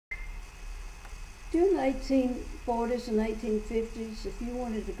During the 1840s and 1850s, if you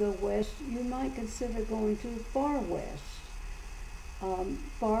wanted to go west, you might consider going to the far west.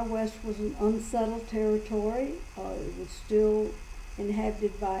 Far west was an unsettled territory. It was still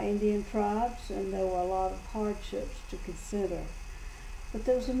inhabited by Indian tribes, and there were a lot of hardships to consider. But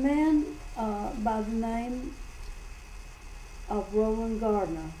there was a man by the name of Roland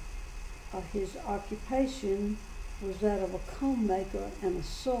Gardner. His occupation was that of a comb maker and a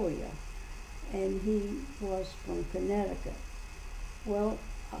sawyer, and he was from Connecticut. Well,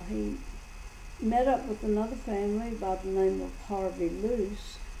 he met up with another family by the name of Harvey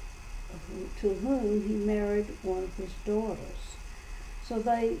Luce, to whom he married one of his daughters. So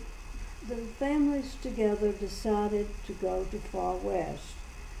the families together decided to go to Far West,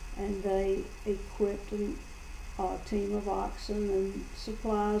 and they equipped a team of oxen and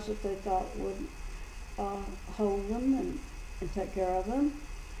supplies that they thought would hold them and take care of them,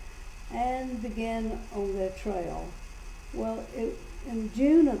 and began on their trail. Well, in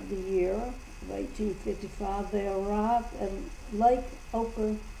June of the year of 1855, they arrived at Lake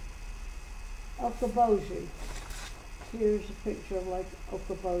Okoboji. Here's a picture of Lake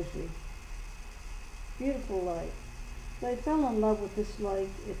Okoboji. Beautiful lake. They fell in love with this lake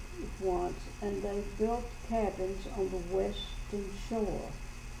at once, and they built cabins on the western shore.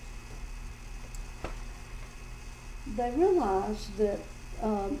 They realized that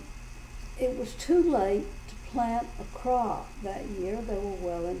it was too late to plant a crop that year. They were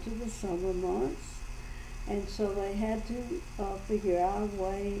well into the summer months, and so they had to figure out a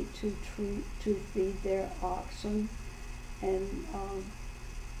way to feed their oxen and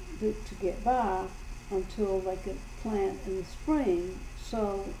to get by until they could plant in the spring.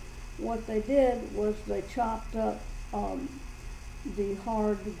 So what they did was they chopped up the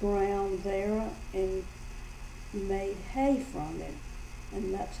hard ground there and made hay from it,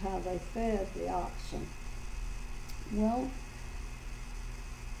 and that's how they fed the oxen. Well,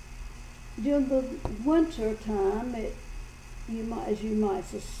 during the winter time, as you might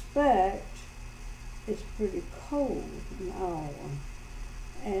suspect, it's pretty cold in Iowa.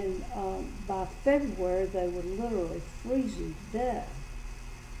 And by February, they were literally freezing to death.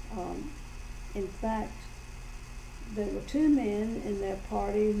 In fact, there were two men in their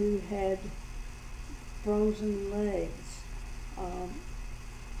party who had frozen legs.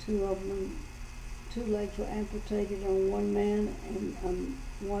 Two legs were amputated on one man and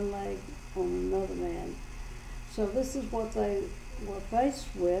one leg on another man. So this is what they were faced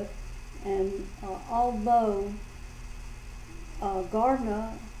with, and although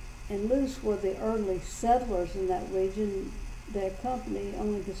Gardner and Luce were the early settlers in that region, their company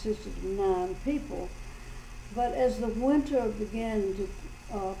only consisted of 9 people. But as the winter began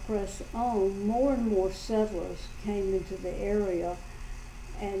to press on, more and more settlers came into the area,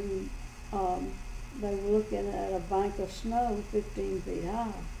 and they were looking at a bank of snow 15 feet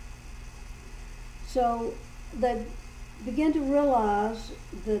high. So they began to realize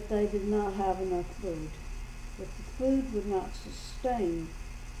that they did not have enough food, that the food would not sustain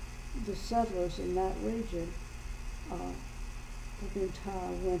the settlers in that region for the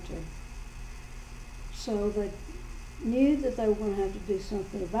entire winter. So they knew that they were going to have to do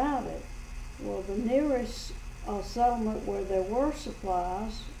something about it. Well, the nearest settlement where there were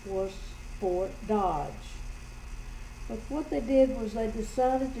supplies was Fort Dodge. But what they did was they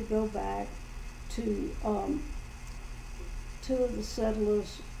decided to go back to two of the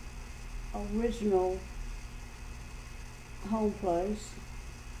settlers' original home place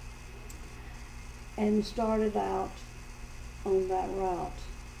and started out on that route.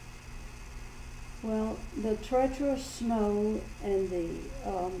 Well, the treacherous snow and the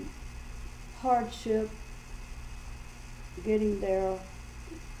hardship getting there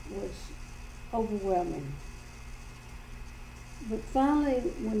was overwhelming. But finally,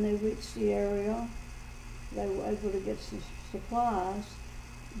 when they reached the area, they were able to get some supplies,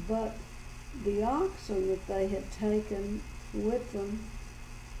 but the oxen that they had taken with them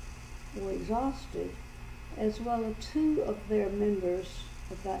were exhausted, as well as 2 of their members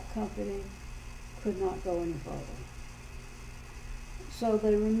of that company could not go any further. So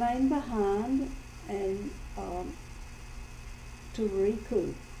they remained behind and to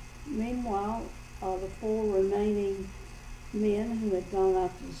recoup. Meanwhile, the 4 remaining men who had gone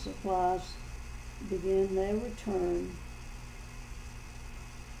after the supplies began their return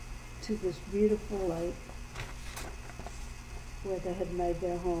to this beautiful lake where they had made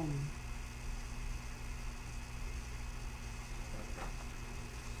their home.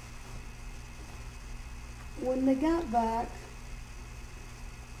 When they got back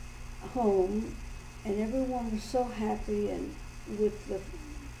home, and everyone was so happy and with the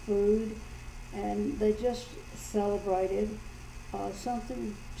food, and they just celebrated.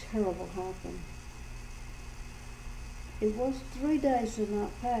 Something terrible happened. It was 3 days had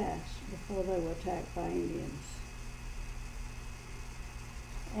not passed before they were attacked by Indians.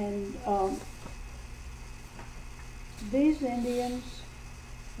 And these Indians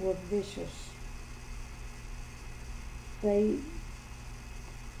were vicious. They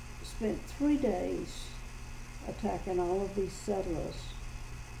spent 3 days attacking all of these settlers.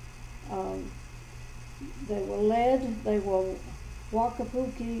 They were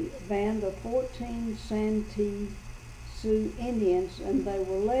Wakapuki band of 14 Santee Sioux Indians, and they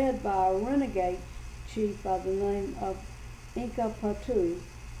were led by a renegade chief by the name of Inca Patu,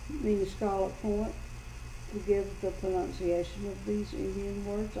 meaning Scarlet Point. To give the pronunciation of these Indian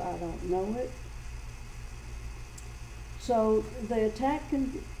words, I don't know it. So the attack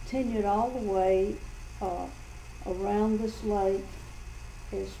continued all the way around this lake,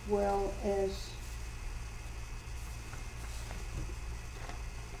 as well as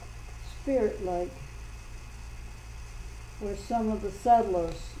Spirit Lake, where some of the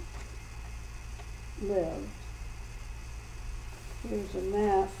settlers lived. Here's a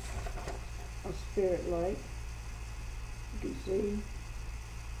map of Spirit Lake. You can see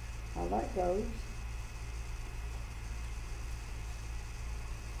how that goes.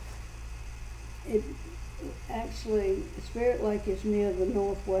 Actually, Spirit Lake is near the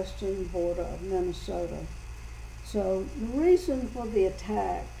northwestern border of Minnesota. So the reason for the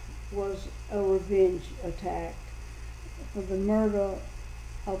attack was a revenge attack for the murder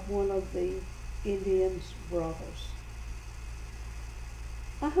of one of the Indians' brothers.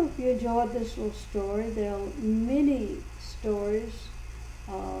 I hope you enjoyed this little story. There are many stories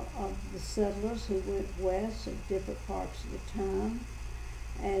of the settlers who went west at different parts of the time,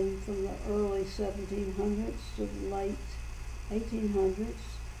 and from the early 1700s to the late 1800s.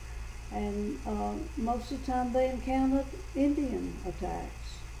 And most of the time they encountered Indian attacks.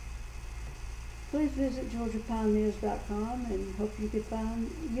 Please visit GeorgiaPioneers.com and hope you can find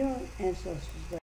your ancestors there.